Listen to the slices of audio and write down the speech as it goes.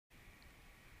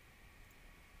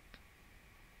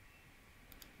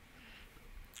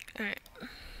Alright.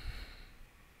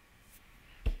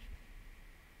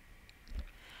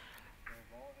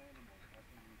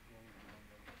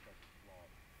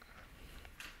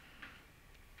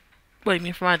 What do you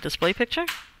mean for my display picture?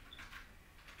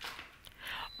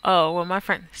 Oh, well, my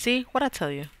friend. See what I tell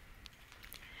you?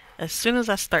 As soon as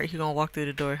I start, he gonna walk through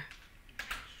the door.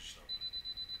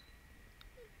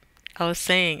 I was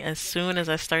saying, as soon as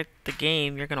I start the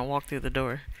game, you're gonna walk through the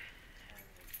door.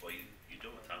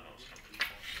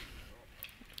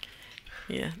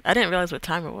 Yeah, I didn't realize what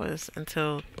time it was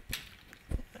until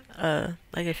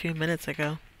like a few minutes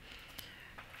ago.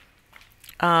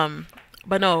 Um,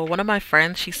 but no, one of my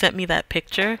friends, she sent me that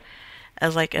picture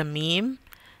as like a meme,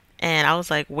 and I was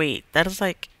like, wait, that is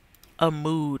like a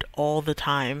mood all the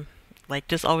time. Like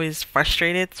just always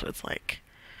frustrated, so it's like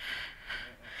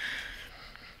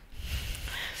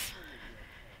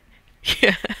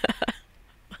yeah,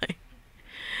 like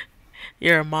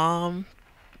you're a mom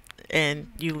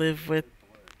and you live with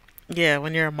yeah,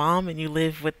 when you're a mom and you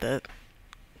live with the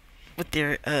with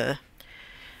your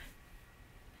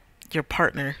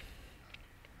partner,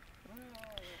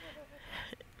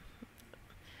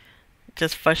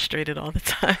 just frustrated all the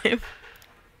time.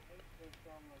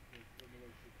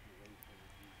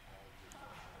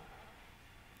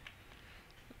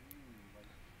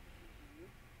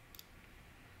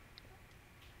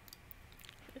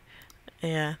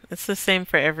 Yeah, it's the same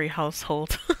for every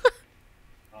household.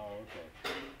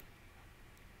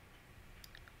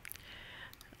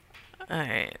 All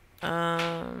right.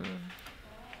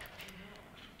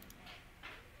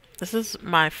 This is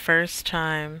my first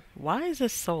time. Why is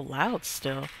this so loud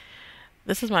still?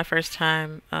 This is my first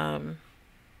time. I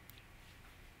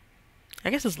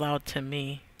guess it's loud to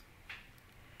me.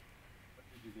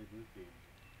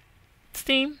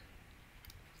 Steam.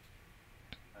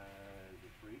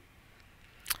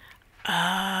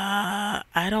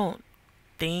 I don't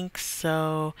think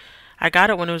so. I got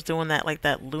it when it was doing that like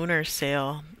that lunar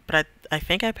sale, but I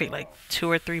think I paid like $2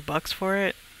 or $3 for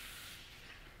it.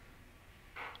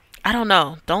 I don't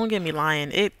know. Don't get me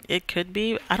lying. It could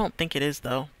be. I don't think it is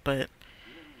though. But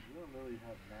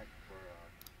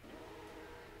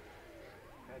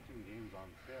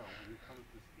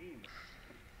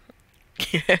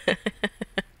yeah,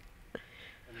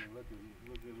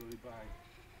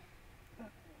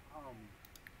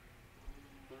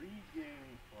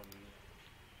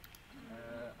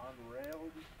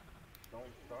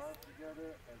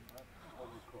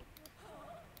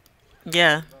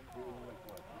 yeah,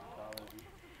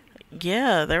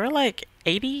 yeah. They were like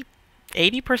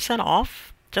 80%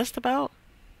 off, just about.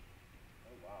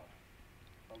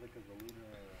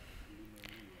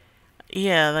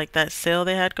 Yeah, like that sale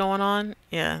they had going on.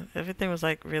 Yeah, everything was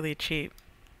like really cheap.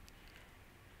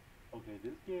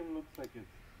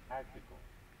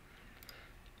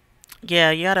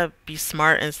 Yeah, you gotta be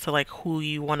smart as to like who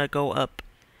you want to go up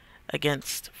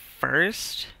against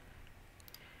first.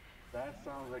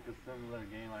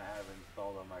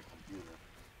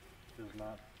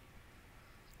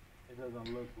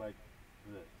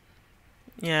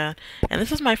 Yeah, and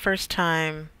this is my first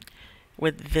time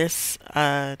with this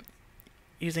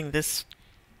using this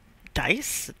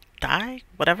dice die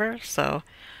whatever. So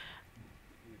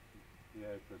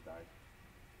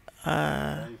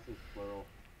uh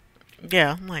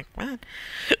yeah, I'm like what?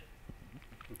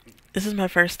 This is my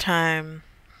first time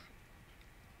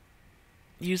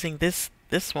using this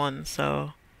one.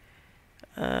 So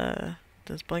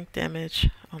does blink damage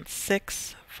on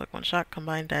 6. Fuck one shot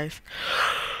combined dice.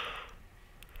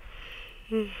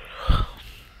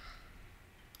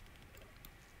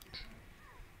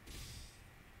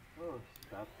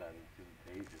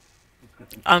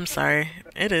 I'm sorry.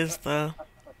 It is though.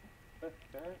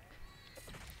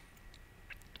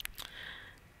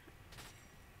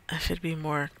 I should be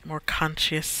more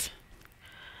conscious.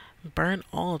 Burn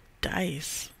all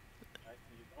dice.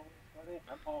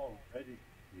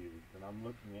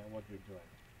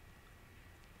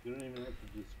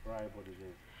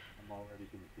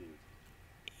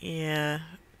 Yeah.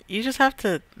 You just have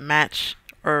to match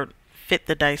or fit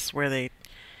the dice where they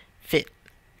fit.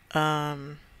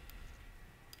 Um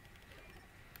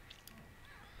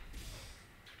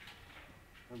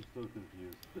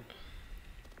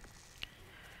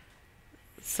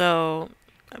so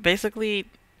basically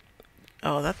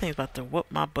oh that thing's about to whoop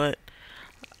my butt.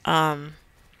 Um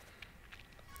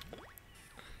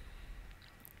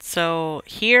so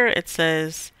here it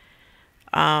says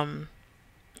um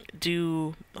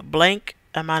do a blank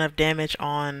amount of damage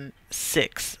on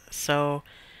 6. So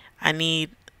I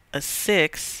need a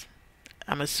 6,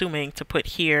 I'm assuming, to put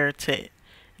here to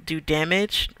do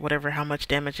damage, whatever how much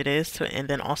damage it is, to and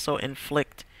then also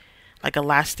inflict like a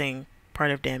lasting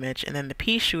part of damage. And then the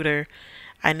pea shooter,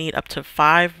 I need up to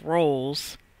 5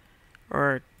 rolls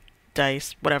or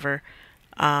dice, whatever,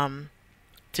 to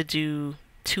do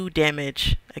 2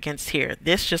 damage against here.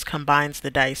 This just combines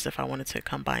the dice if I wanted to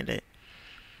combine it.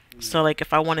 So like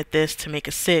if I wanted this to make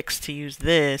a 6 to use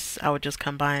this, I would just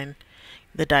combine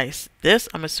the dice. This,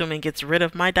 I'm assuming, gets rid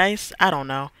of my dice. I don't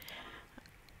know.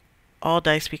 All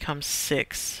dice become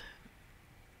 6.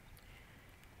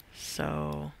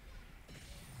 So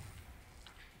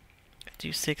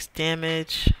do 6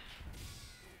 damage.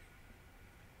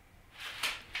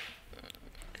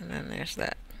 And then there's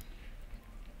that.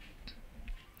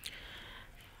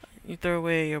 You throw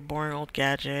away your boring old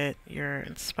gadget. You're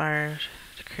inspired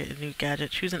to create a new gadget.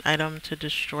 Choose an item to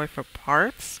destroy for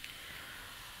parts.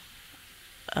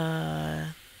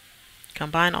 Combine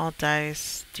all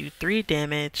dice. Do 3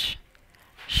 damage.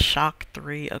 Shock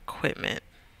 3 equipment.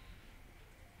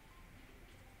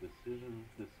 Decisions.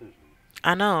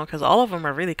 I know, because all of them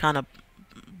are really kind of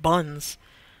buns.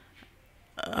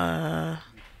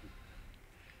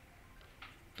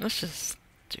 Let's just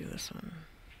do this one.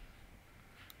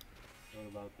 What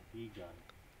about the pea gun?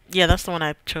 Yeah, that's the one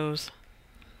I chose.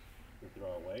 To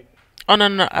throw away? Oh, no,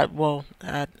 no,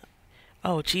 no.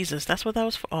 Oh, Jesus, that's what that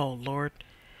was for? Oh, Lord.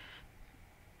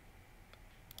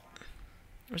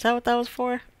 Was that what that was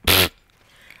for? I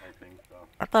think so.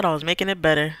 I thought I was making it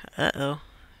better. Uh-oh.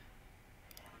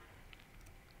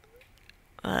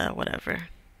 Whatever.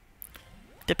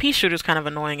 The pea shooter's kind of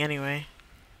annoying anyway.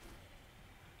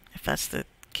 If that's the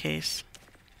case.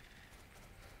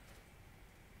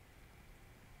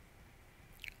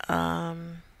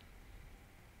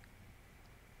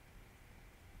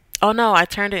 Oh no, I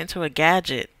turned it into a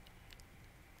gadget.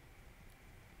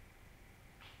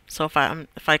 So if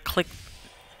I click,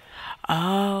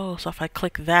 oh, so if I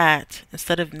click that,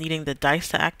 instead of needing the dice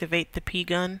to activate the pea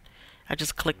gun, I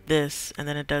just click this and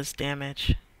then it does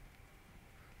damage.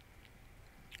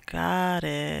 Got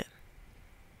it.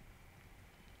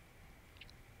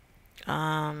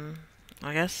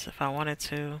 I guess if I wanted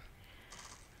to,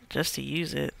 just to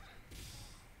use it.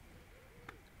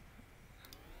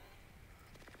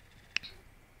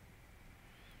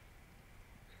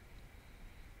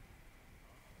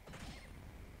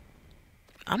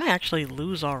 I might actually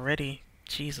lose already.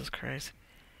 Jesus Christ.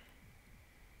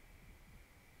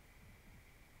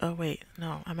 Oh wait,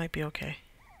 no, I might be okay.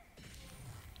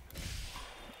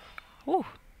 Whew.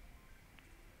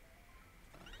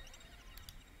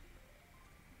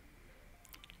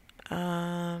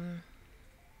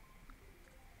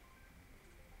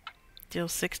 Deal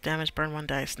 6 damage, burn 1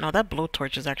 dice. No, that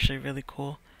blowtorch is actually really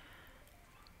cool.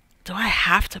 Do I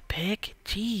have to pick?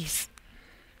 Jeez.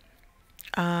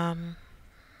 I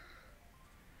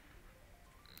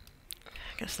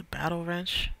guess the battle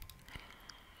wrench.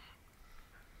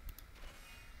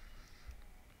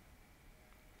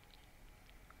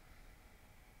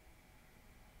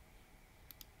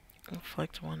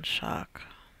 Inflict 1 shock.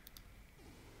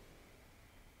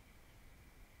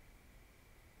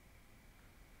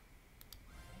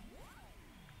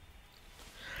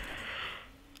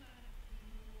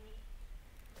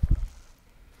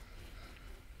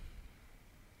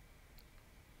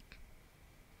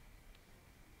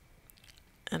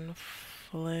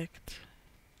 Inflict.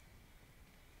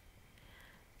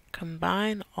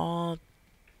 Combine all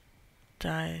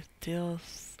die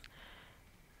deals.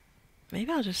 Maybe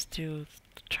I'll just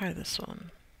try this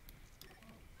one.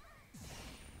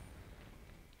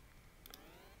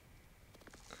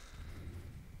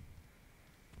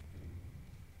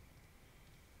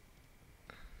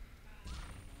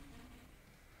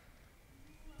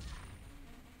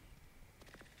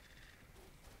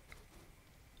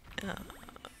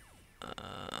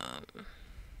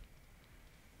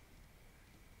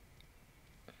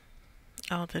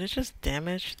 Oh, did it just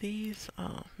damage these?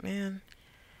 Oh, man.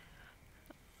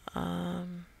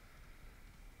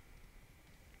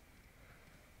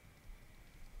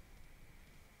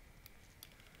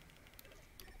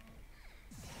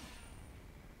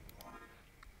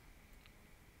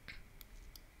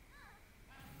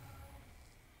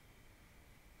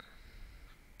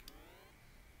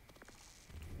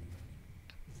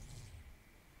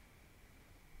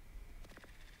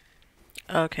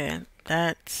 Okay,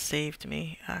 that saved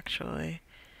me, actually.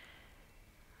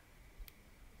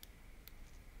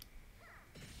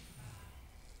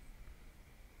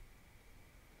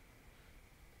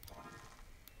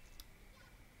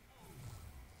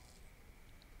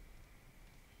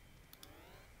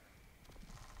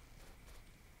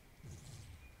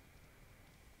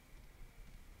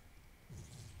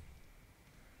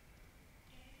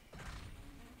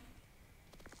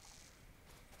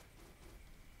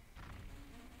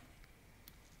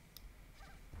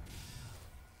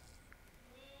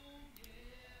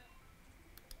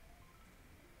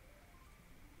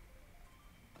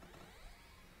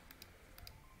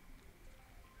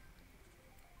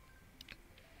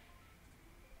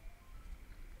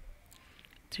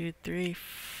 Do 3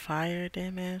 fire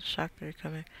damage. Shock 3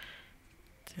 coming.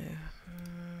 Do,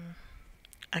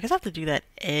 I guess I have to do that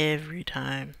every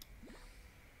time.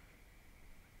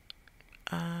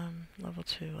 Level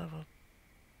 2, level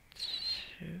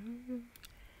 2.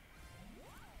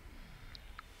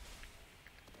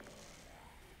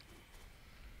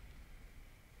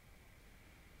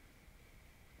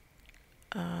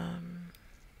 Um,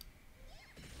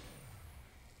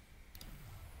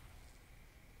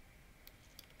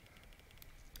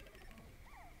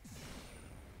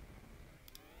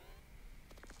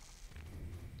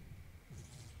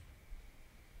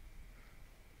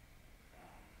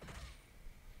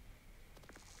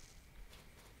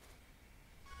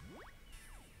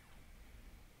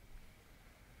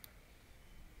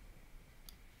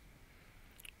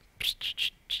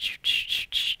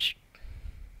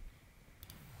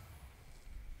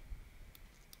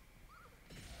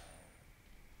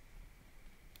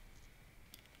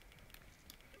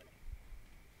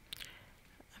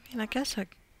 I mean, I guess I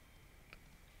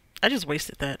just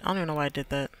wasted that. I don't even know why I did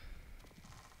that.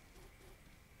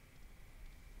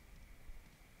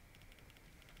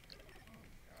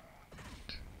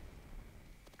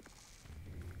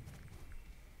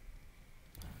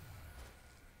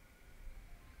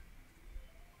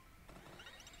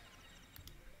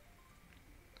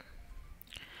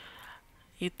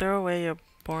 You throw away your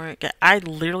boring. I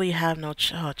literally have no.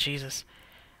 Oh Jesus!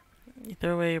 You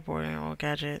throw away your boring old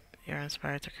gadget. You're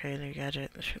inspired to create a new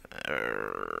gadget.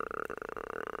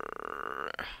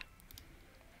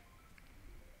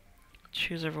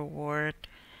 Choose a reward.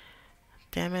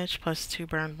 Damage plus 2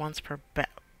 burn once per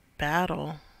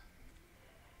battle.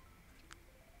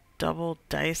 Double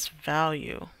dice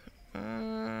value.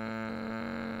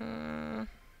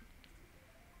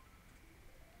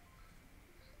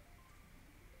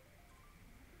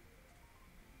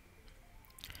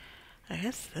 I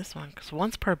guess this one, because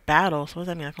once per battle, so what does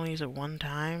that mean? I can only use it one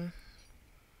time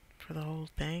for the whole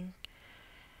thing?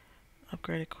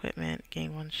 Upgrade equipment,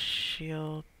 gain 1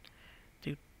 shield,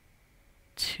 do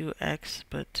 2x,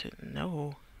 but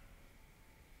no.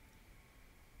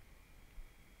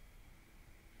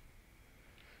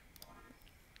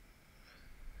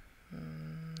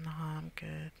 Nah, I'm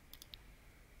good.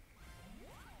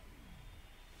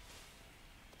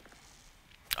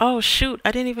 Oh shoot,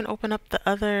 I didn't even open up the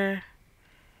other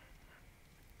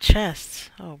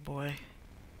chests. Oh boy.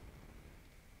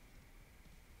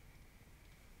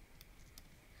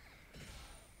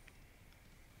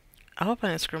 I hope I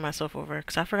didn't screw myself over,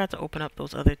 because I forgot to open up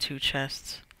those other 2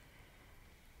 chests.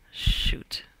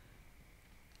 Shoot.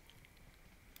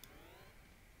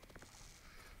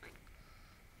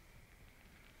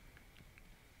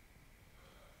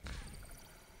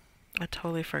 I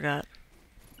totally forgot.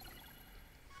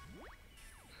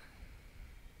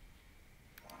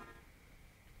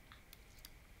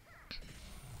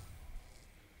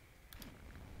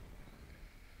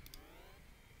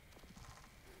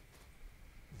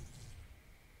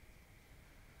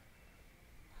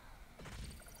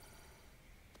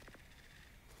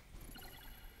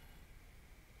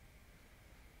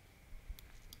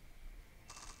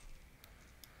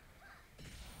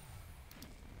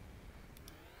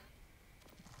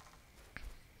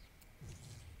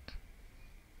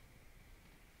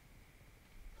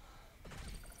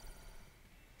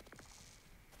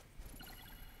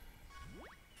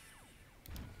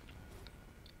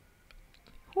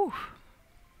 Whew.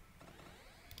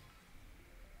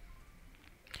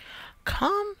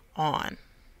 Come on.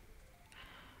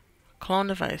 Clone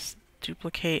device.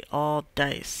 Duplicate all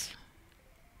dice.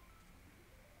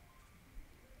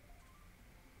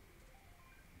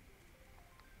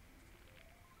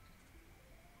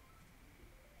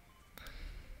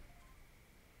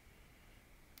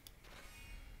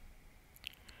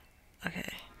 Okay.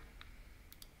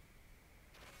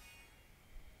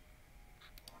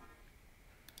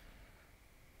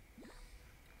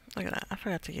 Look at that. I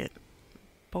forgot to get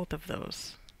both of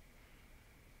those.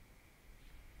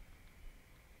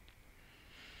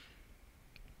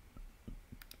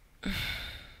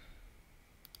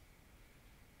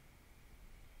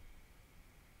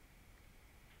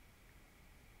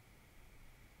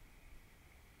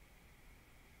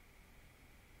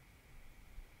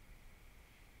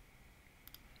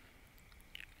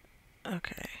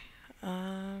 Okay.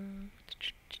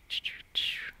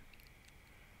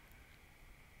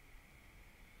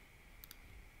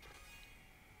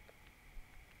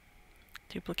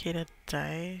 Duplicated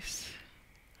dice.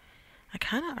 I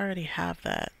kind of already have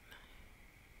that.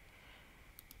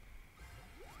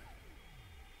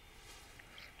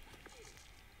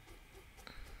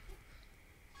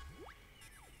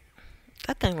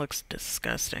 That thing looks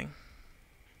disgusting.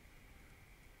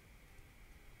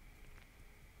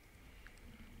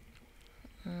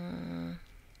 Mm,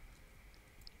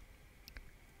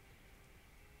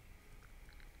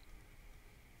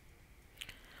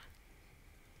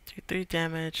 do 3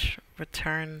 damage,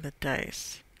 return the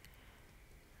dice.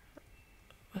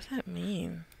 What does that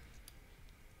mean?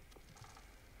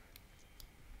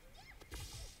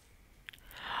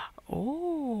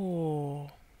 Oh,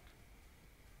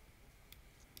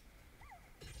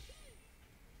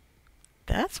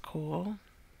 that's cool.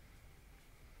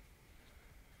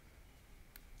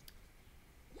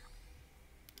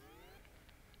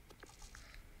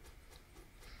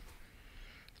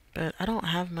 But I don't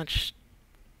have much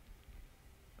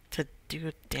to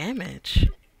do damage.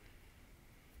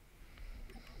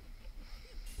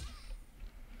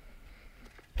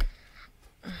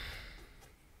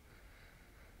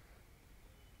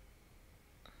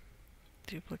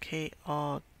 Duplicate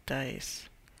all dice.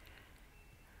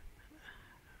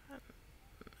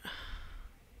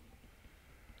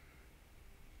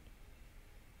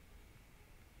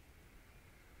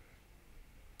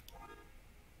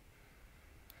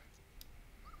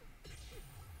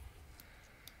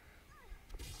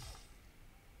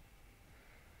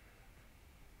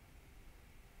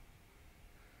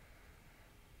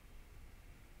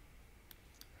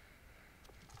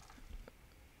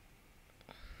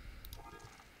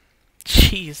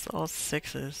 Jeez, all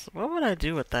sixes. What would I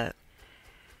do with that?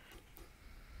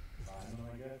 Final,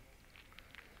 I guess.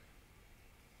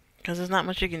 Because there's not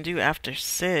much you can do after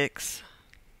 6.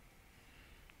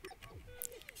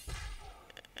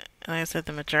 And like I said,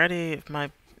 the majority of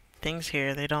my things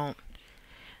here, they don't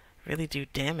really do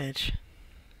damage.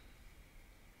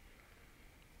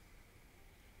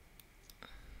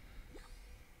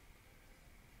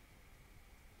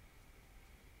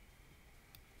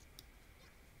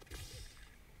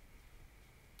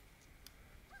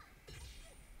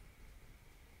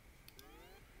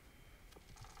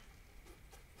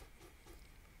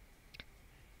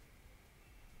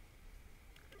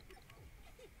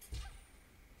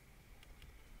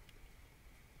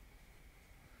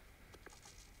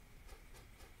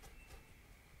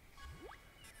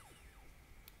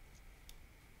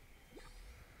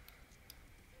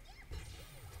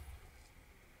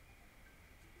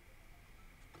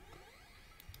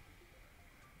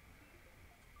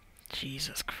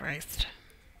 Jesus Christ.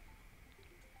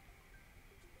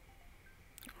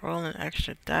 Roll an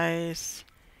extra dice.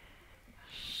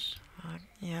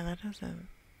 Yeah, that doesn't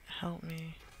help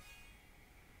me.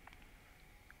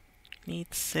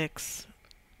 Need 6.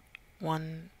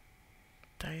 1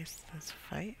 dice. That's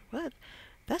fight? What?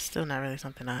 That's still not really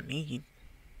something I need.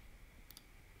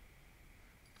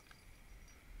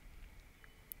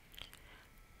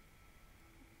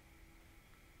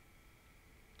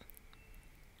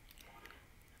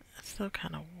 That's still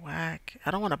kind of whack.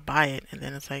 I don't want to buy it, and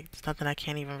then it's like something I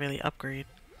can't even really upgrade.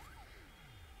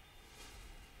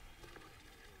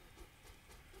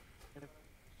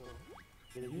 So,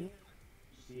 did you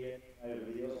see any of my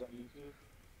videos on YouTube?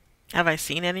 Have I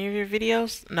seen any of your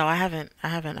videos? No, I haven't. I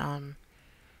haven't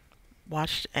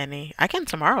watched any. I can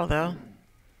tomorrow though.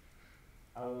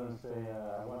 I was gonna say,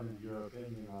 I wanted your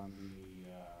opinion on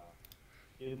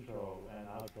the intro and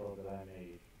outro that I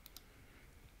made.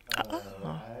 Oh.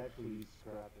 I actually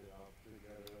scrapped it up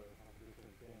together on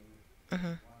different things.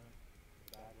 Mhm. One,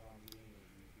 the background being is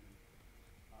easy.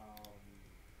 Um,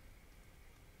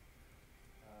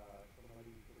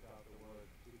 Somebody took out the word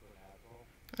supernatural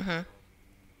Mhm.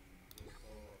 from the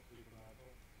intro of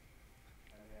Supernatural,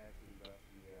 and they actually left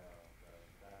the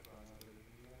background of it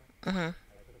in there. Mhm.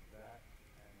 I took that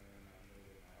and then I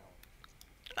made it my own.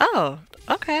 Oh.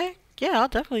 Okay. Yeah, I'll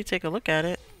definitely take a look at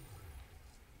it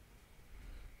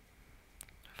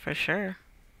for sure.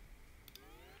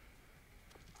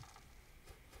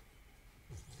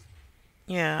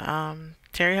 Yeah.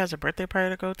 Terry has a birthday party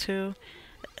to go to.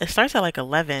 It starts at like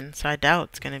 11, so I doubt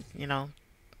it's gonna,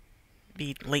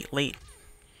 be late, late.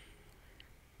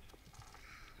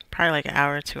 Probably like an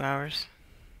hour, 2 hours.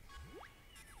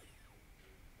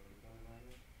 What are you talking about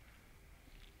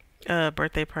here? A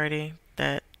birthday party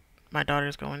that my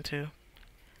daughter's going to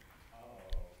Oh,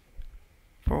 okay.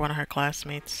 for one of her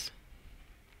classmates.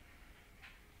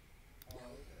 Oh, okay.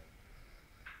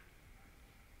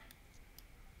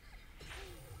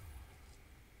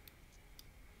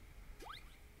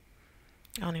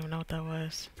 I don't even know what that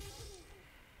was.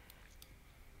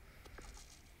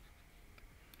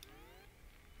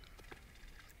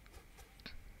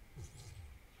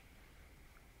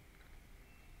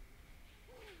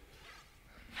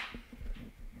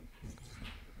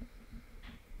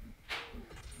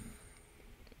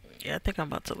 Yeah, I think I'm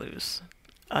about to lose.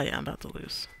 Oh yeah, I'm about to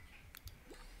lose.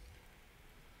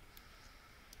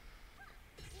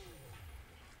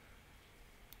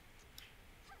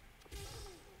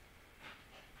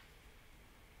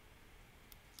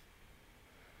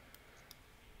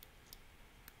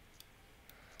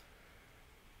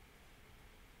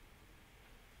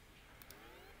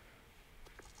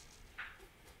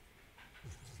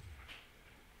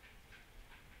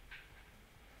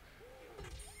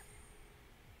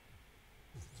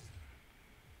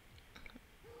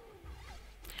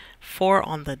 Four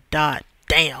on the dot.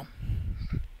 Damn.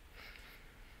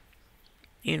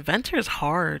 The inventor is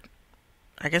hard.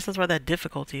 I guess that's why that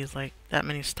difficulty is like that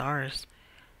many stars.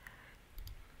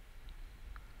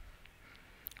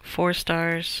 4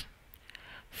 stars.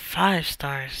 5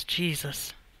 stars.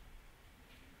 Jesus.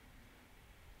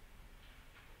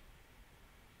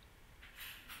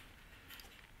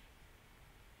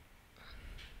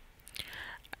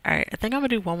 Alright, I think I'm gonna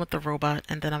do one with the robot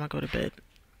and then I'm gonna go to bed.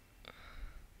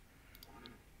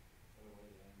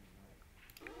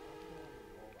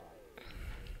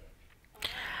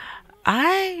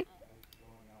 I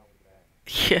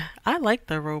Yeah, I like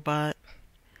the robot.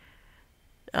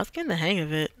 I was getting the hang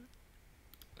of it.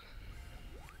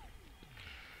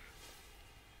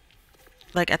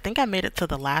 Like I think I made it to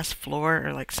the last floor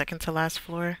or like second to last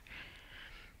floor.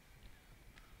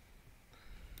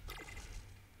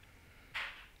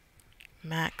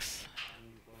 Max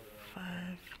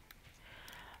 5.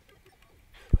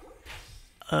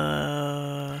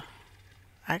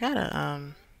 I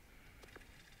gotta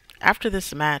after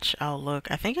this match I'll look.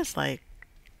 I think it's like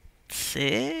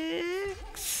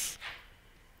 6,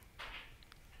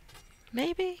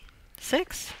 maybe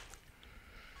 6.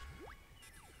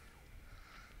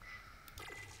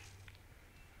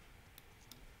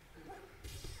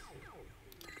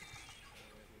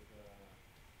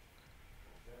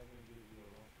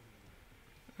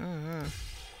 Mm-hmm.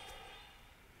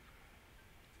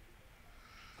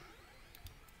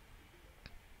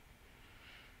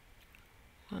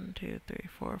 1, 2, 3,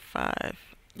 4, 5.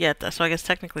 Yeah, so I guess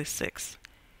technically 6.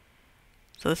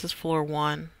 So this is floor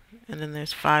 1, and then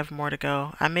there's 5 more to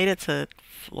go. I made it to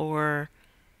floor,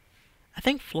 I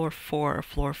think floor 4 or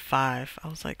floor 5. I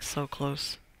was like so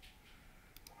close.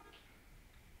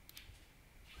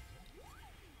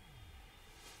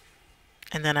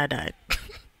 And then I died.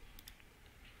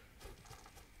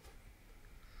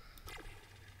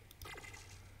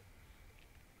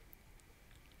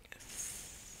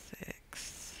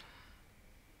 Six.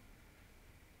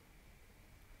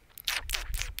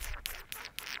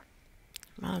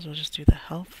 Might as well just do the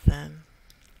health then.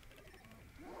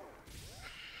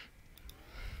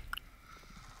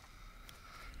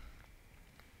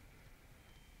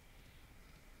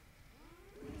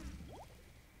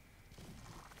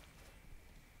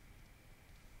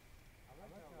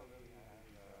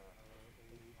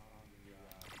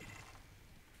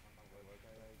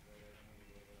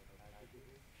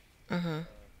 Mm-hmm.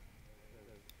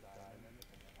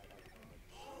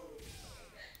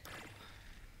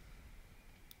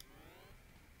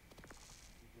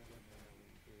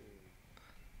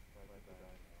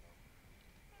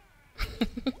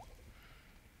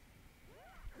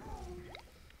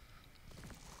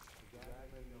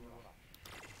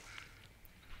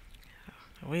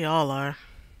 We all are.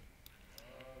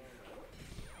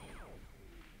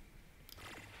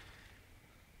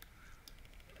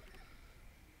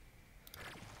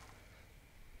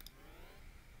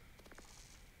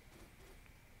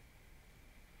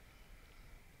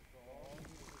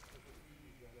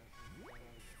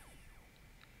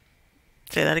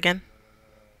 Say that again.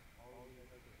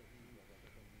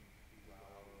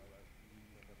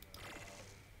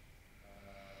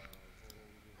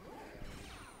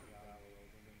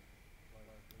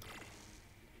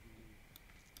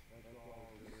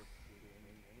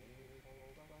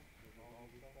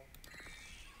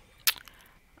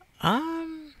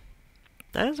 Um,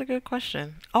 that is a good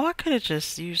question. Oh, I could have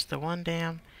just used the one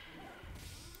damn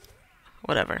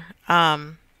whatever.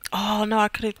 Oh no, I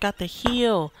could have got the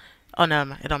heal. Oh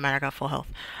no, it don't matter. I got full health.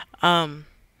 Um,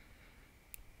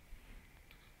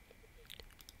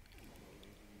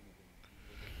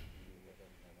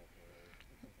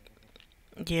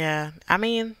 yeah. I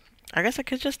mean, I guess it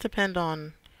could just depend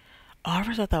on. Oh, I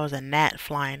first thought that was a gnat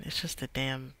flying. It's just the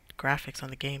damn graphics on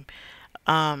the game.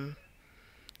 Um,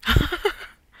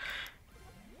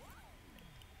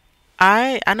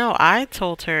 I know I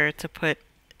told her to put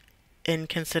in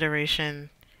consideration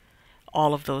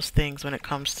all of those things when it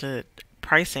comes to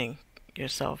pricing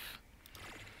yourself,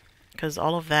 because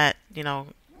all of that,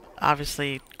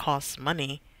 obviously costs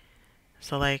money.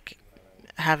 So like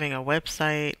having a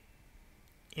website,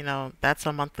 that's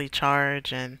a monthly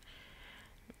charge, and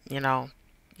you know,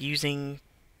 using,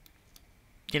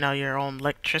 your own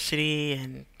electricity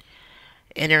and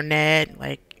internet,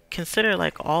 like consider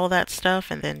like all that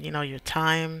stuff, and then, your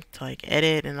time to like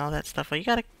edit and all that stuff. Well, you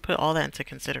gotta put all that into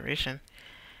consideration.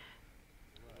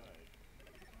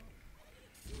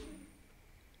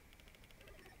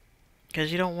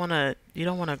 Because you don't wanna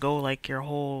go like your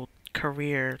whole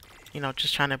career,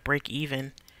 just trying to break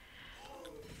even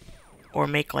or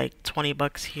make like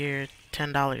 $20 here,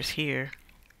 $10 here.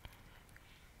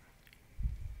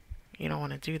 You don't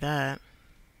want to do that.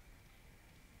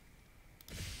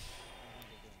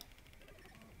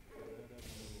 So that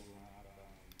definitely will not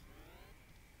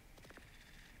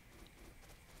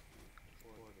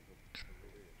support the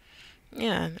career.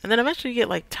 Yeah, and then eventually you get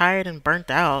like tired and burnt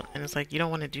out, and it's like you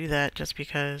don't want to do that just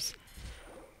because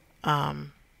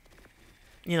um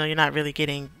you're not really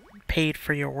getting paid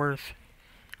for your worth.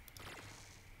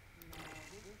 Now,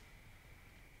 just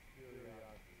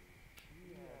curiosity,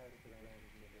 you had such a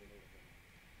lengthy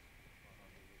conversation with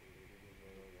Rosa.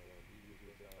 You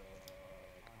get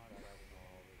contracts and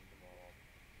all this involved.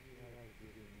 She has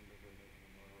given me permission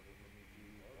in order for me to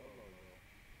use her logo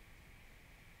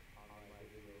on my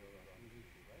videos on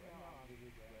YouTube. Right now, I'm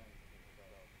just branding some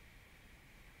stuff.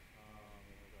 It's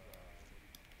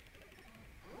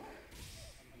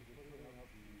I'm just putting up the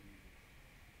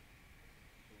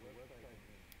website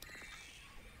link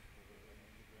for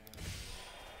Instagram,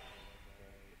 for the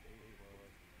website, for Facebook,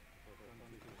 for some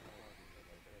business partners, like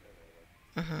I said earlier.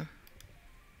 Mhm.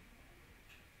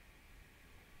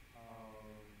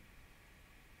 Um,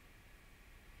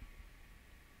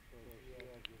 so she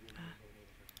has given me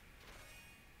permission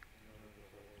in order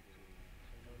for her to,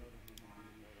 in order for me to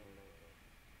use her logo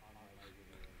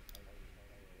on my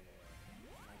videos as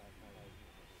an advertisement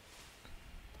for her business.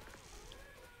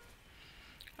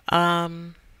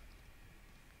 Um,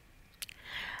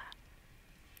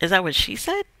 is that what she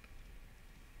said?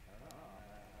 I don't know.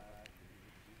 I asked you.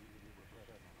 You were the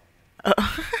professional on this.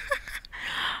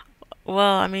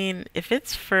 Well, I mean, if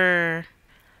it's for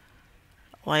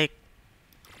like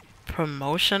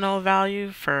promotional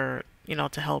value for,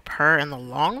 to help her in the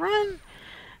long run,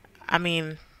 I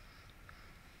mean,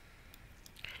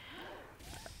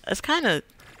 it's kind of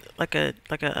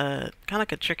kind of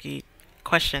like a tricky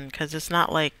question because it's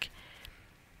not like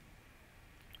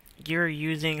you're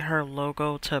using her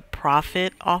logo to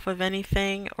profit off of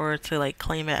anything or to like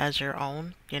claim it as your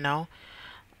own, you know?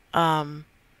 Um,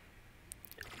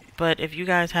 but if you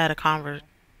guys had a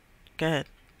go ahead.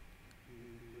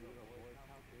 To avoid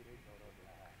competition, it's better to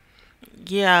ask.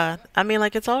 Yeah, I mean,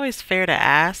 like it's always fair to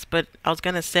ask, but I was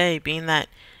gonna say, being that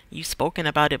you've spoken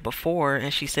about it before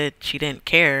and she said she didn't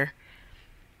care,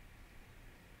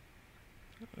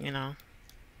 you know.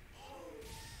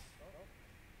 Well,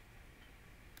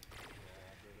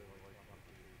 yeah, after to avoid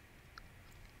competition.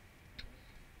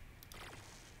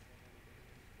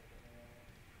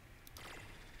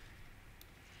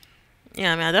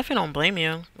 Yeah, I mean, I definitely don't blame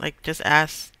you. Like, just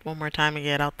ask one more time and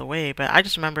get out the way. But I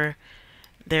just remember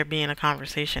there being a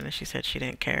conversation and she said she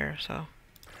didn't care, so.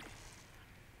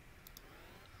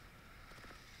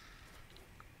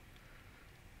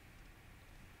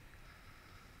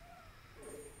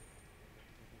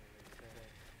 Okay.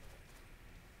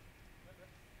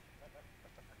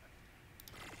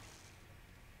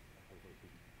 That's what she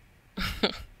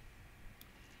said.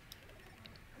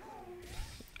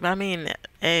 But I mean,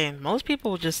 hey, most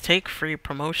people just take free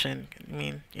promotion. I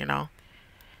mean, Right.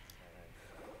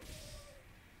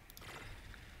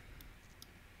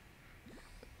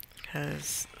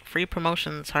 because free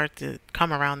promotion is hard to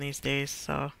come around these days.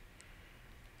 So,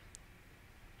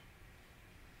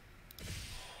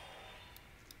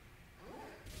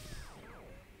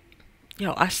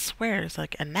 yo, I swear it's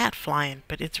like a gnat flying,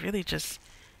 but it's really just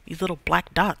these little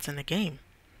black dots in the game.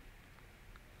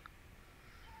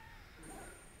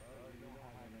 Well, you don't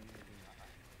have anything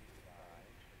inside.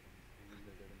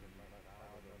 So you can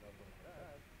fire that up when I'm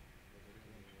dead. But you're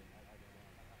seeing it as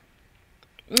I'm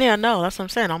on. Yeah, no, that's what I'm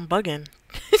saying. I'm bugging.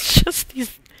 It's just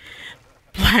these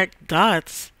black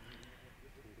dots.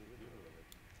 Literally.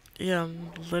 Yeah,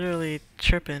 I'm literally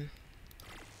tripping.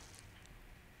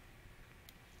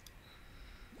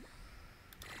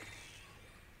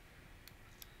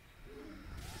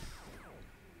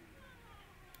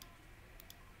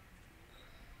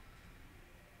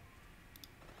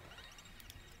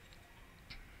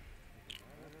 As a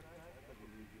matter of fact, I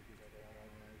believe you should check out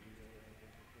my video I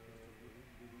just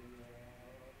released the other night.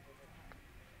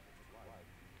 I think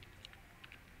twice.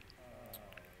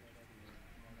 Let's see.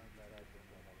 One of these items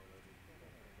I've already said,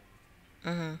 I think.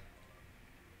 Mhm.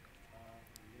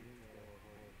 Link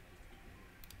for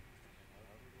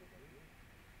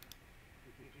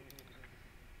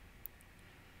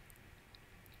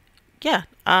Yeah.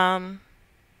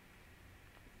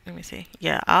 Let me see.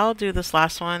 Yeah, I'll do this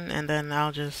last one and then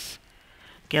I'll just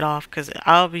get off because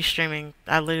I'll be streaming.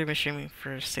 I've literally been streaming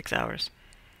for 6 hours.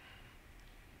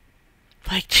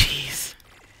 Like, jeez.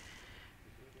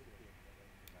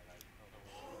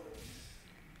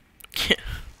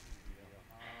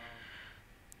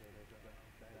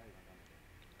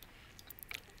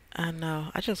 I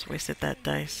know. I just wasted that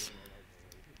dice.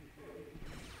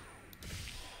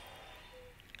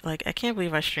 Like, I can't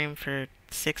believe I streamed for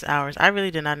 6 hours. I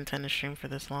really did not intend to stream for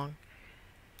this long.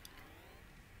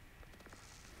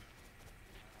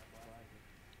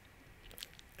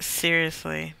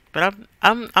 Seriously. But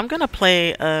I'm gonna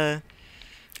play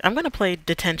I'm gonna play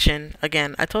Detention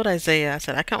again. I told Isaiah, I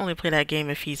said I can only play that game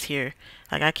if he's here.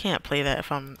 Like I can't play that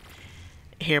if I'm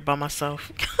here by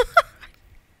myself.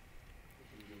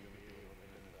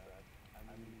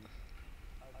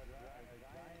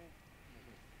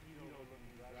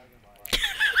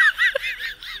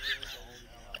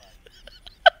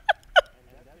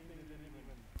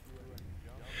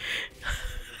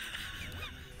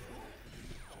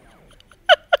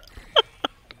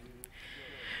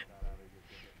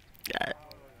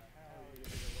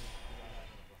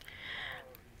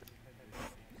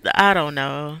 I don't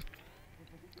know.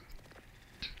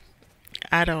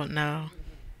 I don't know.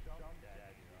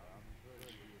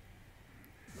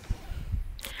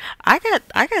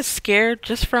 I got scared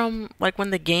just from like when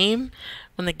the game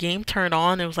turned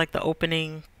on, it was like the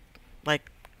opening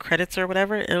like credits or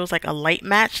whatever. It was like a light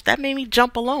match that made me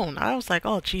jump alone. I was like,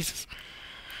 "Oh Jesus."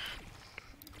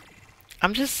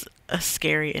 I'm just a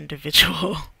scary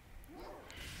individual.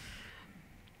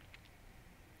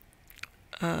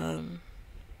 um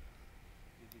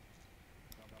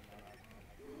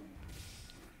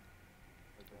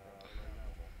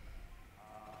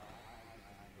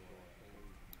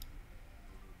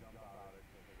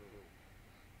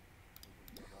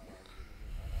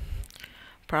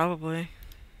Probably.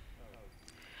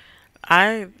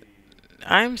 I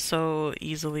I'm so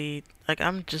easily like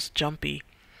I'm just jumpy.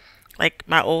 Like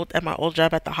my old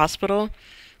job at the hospital,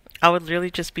 I would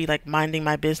literally just be like minding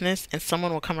my business and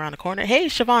someone will come around the corner. Hey,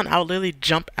 Siobhan, I would literally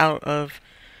jump out of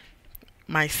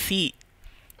my seat.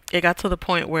 It got to the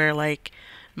point where like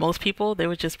most people they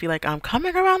would just be like, I'm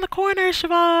coming around the corner,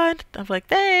 Siobhan. I'm like,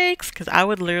 thanks, because I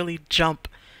would literally jump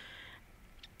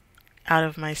out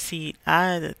of my seat.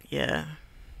 Yeah,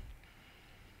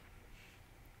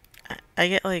 I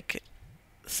get like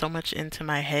so much into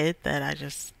my head that I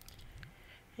just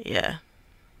yeah,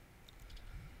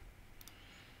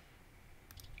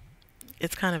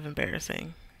 it's kind of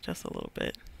embarrassing, just a little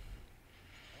bit.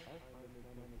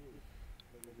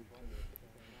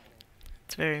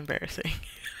 It's very embarrassing.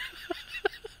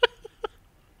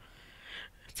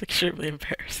 It's extremely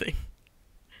embarrassing.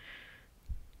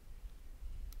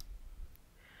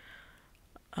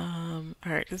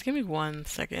 All right, just give me 1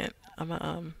 second. I'm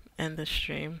gonna end the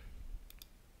stream.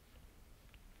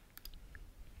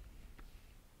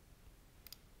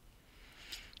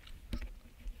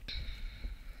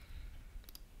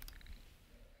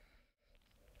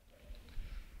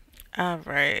 All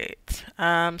right.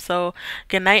 So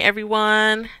good night,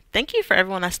 everyone. Thank you for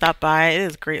everyone that stopped by. It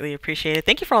is greatly appreciated.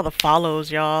 Thank you for all the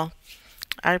follows, y'all.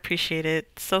 I appreciate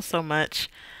it so much.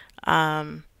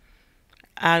 Um,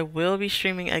 I will be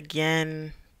streaming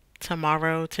again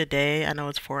tomorrow, today. I know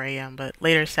it's 4 a.m., but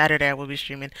later Saturday I will be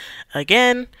streaming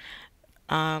again.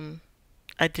 Um,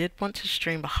 I did want to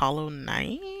stream Hollow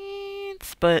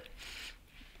Knights, but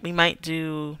we might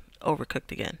do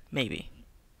Overcooked again. Maybe.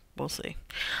 We'll see.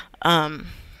 Um,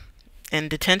 and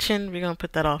Detention, we're gonna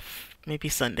put that off maybe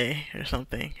Sunday or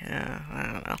something. Yeah,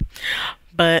 I don't know.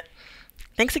 But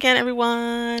thanks again,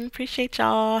 everyone. Appreciate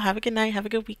y'all. Have a good night. Have a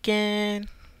good weekend.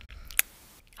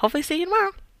 Hopefully, see you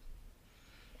tomorrow.